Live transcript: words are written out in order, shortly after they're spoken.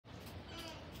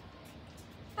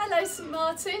Hello St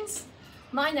Martins,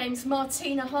 my name's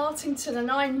Martina Hartington and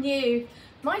I'm new.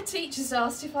 My teacher's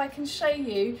asked if I can show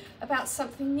you about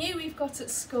something new we've got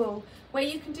at school where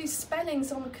you can do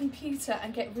spellings on the computer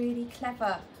and get really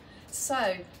clever.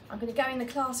 So I'm going to go in the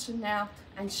classroom now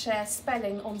and share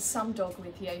spelling on Sumdog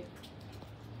with you.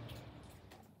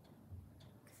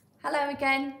 Hello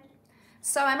again.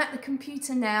 So I'm at the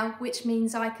computer now, which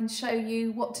means I can show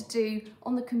you what to do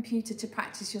on the computer to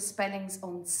practice your spellings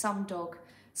on Sumdog.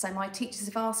 So my teachers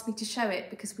have asked me to show it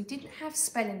because we didn't have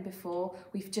spelling before,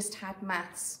 we've just had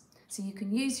maths. So you can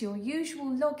use your usual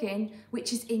login,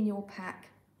 which is in your pack.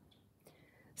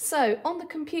 So on the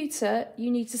computer, you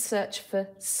need to search for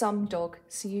Sumdog.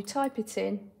 So you type it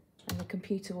in and the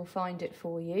computer will find it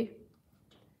for you.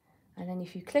 And then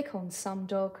if you click on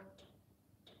Sumdog,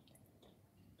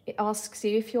 it asks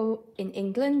you if you're in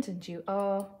England, and you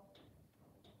are.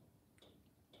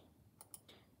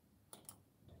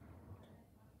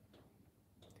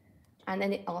 And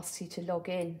then it asks you to log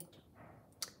in.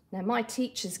 Now my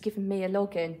teacher's given me a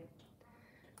login.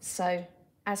 So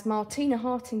as Martina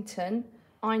Hartington,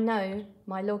 I know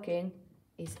my login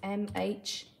is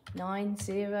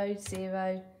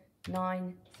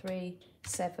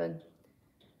MH900937.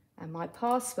 And my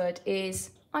password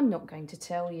is, I'm not going to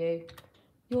tell you.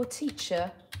 Your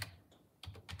teacher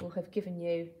will have given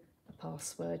you a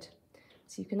password.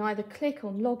 So you can either click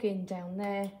on login down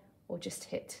there or just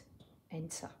hit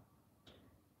enter.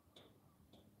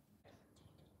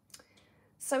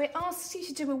 So it asks you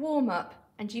to do a warm-up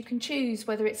and you can choose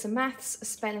whether it's a maths, a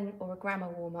spelling or a grammar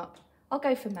warm-up. I'll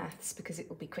go for maths because it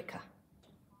will be quicker.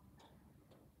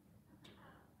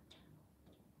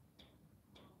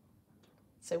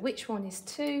 So which one is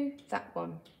 2? That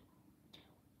one.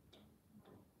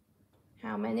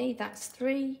 How many? That's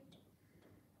 3.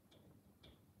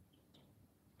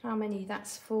 How many?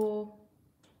 That's 4.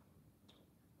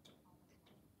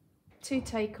 2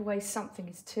 take away something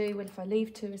is 2. Well, if I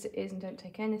leave 2 as it is and don't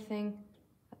take anything,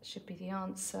 that should be the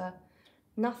answer.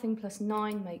 Nothing plus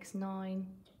 9 makes 9.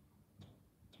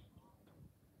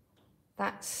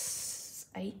 That's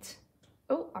 8.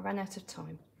 Oh, I ran out of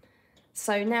time.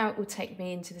 So now it will take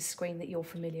me into the screen that you're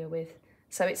familiar with.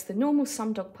 So it's the normal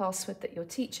Sumdog password that your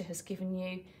teacher has given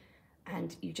you,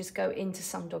 and you just go into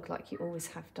Sumdog like you always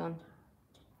have done.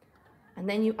 And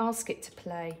then you ask it to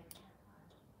play.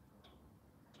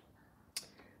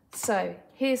 So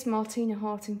here's Martina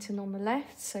Hartington on the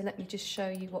left, so let me just show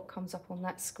you what comes up on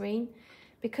that screen.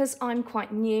 Because I'm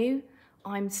quite new,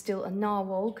 I'm still a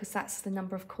narwhal because that's the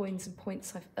number of coins and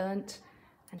points I've earned.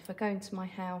 And if I go into my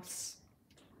house,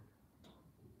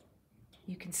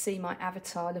 you can see my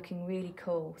avatar looking really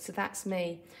cool. So that's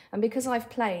me. And because I've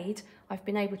played, I've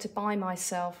been able to buy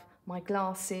myself my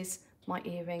glasses, my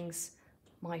earrings,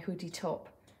 my hoodie top,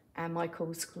 and my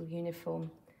cool school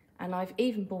uniform. And I've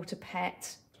even bought a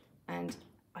pet, and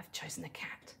I've chosen a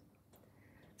cat.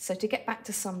 So to get back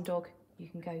to Sumdog, you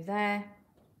can go there.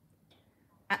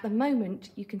 At the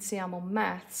moment, you can see I'm on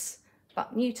maths,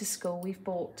 but new to school, we've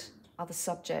bought other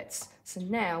subjects. So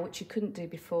now, which you couldn't do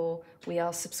before, we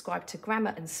are subscribed to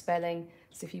grammar and spelling.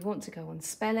 So if you want to go on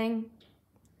spelling,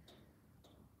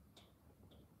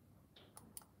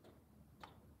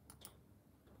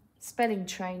 spelling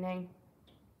training.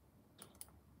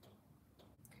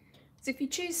 So if you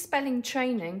choose spelling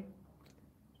training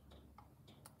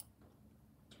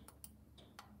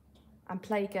and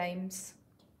play games,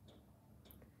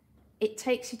 it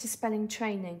takes you to spelling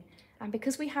training. And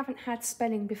because we haven't had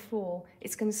spelling before,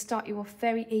 it's going to start you off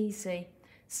very easy.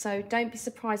 So don't be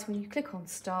surprised when you click on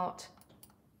start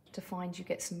to find you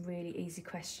get some really easy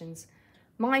questions.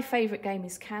 My favourite game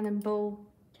is Cannonball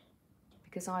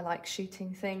because I like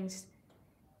shooting things.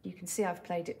 You can see I've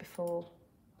played it before.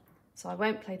 So I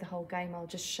won't play the whole game, I'll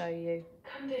just show you.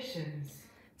 Conditions.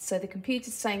 So the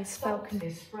computer's saying spell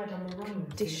is spread on the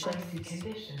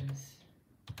conditions.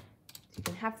 You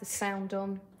can have the sound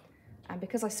on. And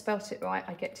because I spelt it right,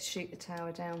 I get to shoot the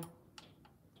tower down.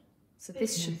 So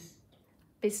business.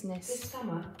 This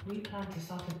summer, we plan to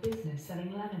start a business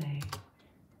selling lemonade.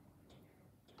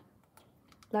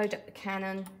 Load up the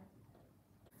cannon.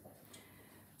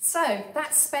 So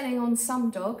that's spelling on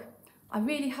Sumdog. I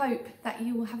really hope that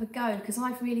you will have a go because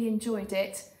I've really enjoyed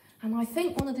it. And I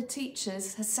think one of the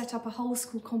teachers has set up a whole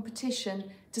school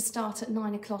competition to start at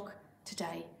 9 o'clock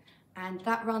today. And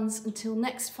that runs until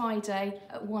next Friday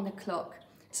at 1 o'clock.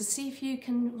 So see if you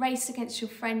can race against your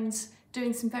friends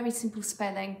doing some very simple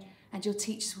spelling, and your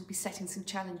teachers will be setting some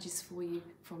challenges for you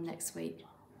from next week.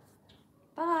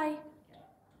 Bye.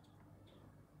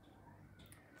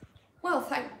 Well,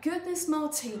 thank goodness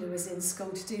Martina was in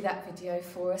school to do that video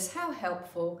for us. How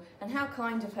helpful and how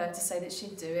kind of her to say that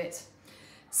she'd do it.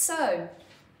 So,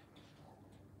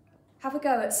 have a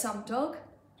go at Sumdog,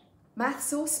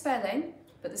 maths or spelling,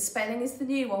 but the spelling is the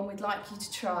new one we'd like you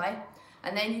to try,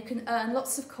 and then you can earn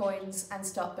lots of coins and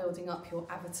start building up your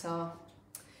avatar.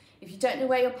 If you don't know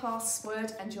where your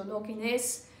password and your login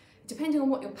is, depending on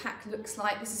what your pack looks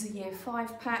like, this is a Year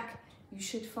 5 pack, you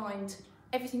should find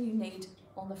everything you need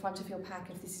on the front of your pack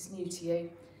if this is new to you.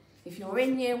 If you're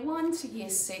in Year 1 to Year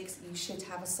 6, you should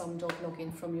have a Sumdog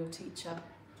login from your teacher.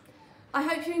 I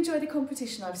hope you enjoy the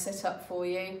competition I've set up for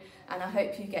you, and I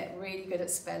hope you get really good at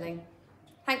spelling.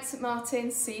 Thanks,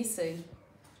 Martin. See you soon.